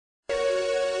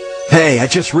Hey, I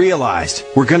just realized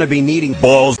we're gonna be needing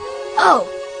balls. Oh,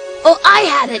 I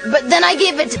had it, but then I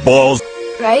gave it to Balls.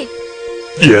 right?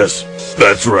 Yes,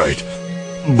 that's right.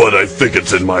 But I think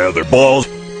it's in my other balls.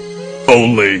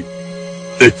 Only,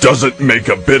 it doesn't make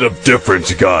a bit of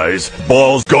difference, guys.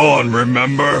 Balls gone,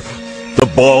 remember?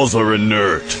 The balls are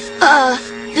inert.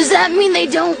 Does that mean they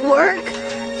don't work?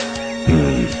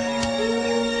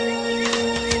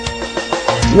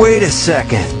 Wait a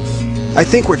second. I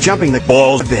think we're jumping the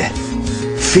balls a bit.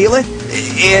 Feel it?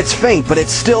 It's faint, but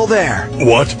it's still there.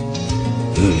 What?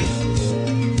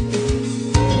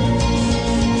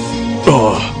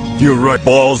 Oh, you're right,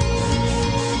 balls.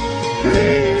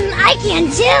 I can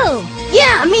too.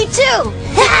 Yeah, me too.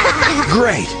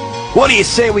 Great. What do you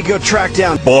say we go track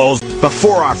down balls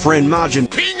before our friend Majin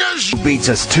beats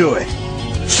us to it?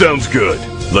 Sounds good.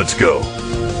 Let's go.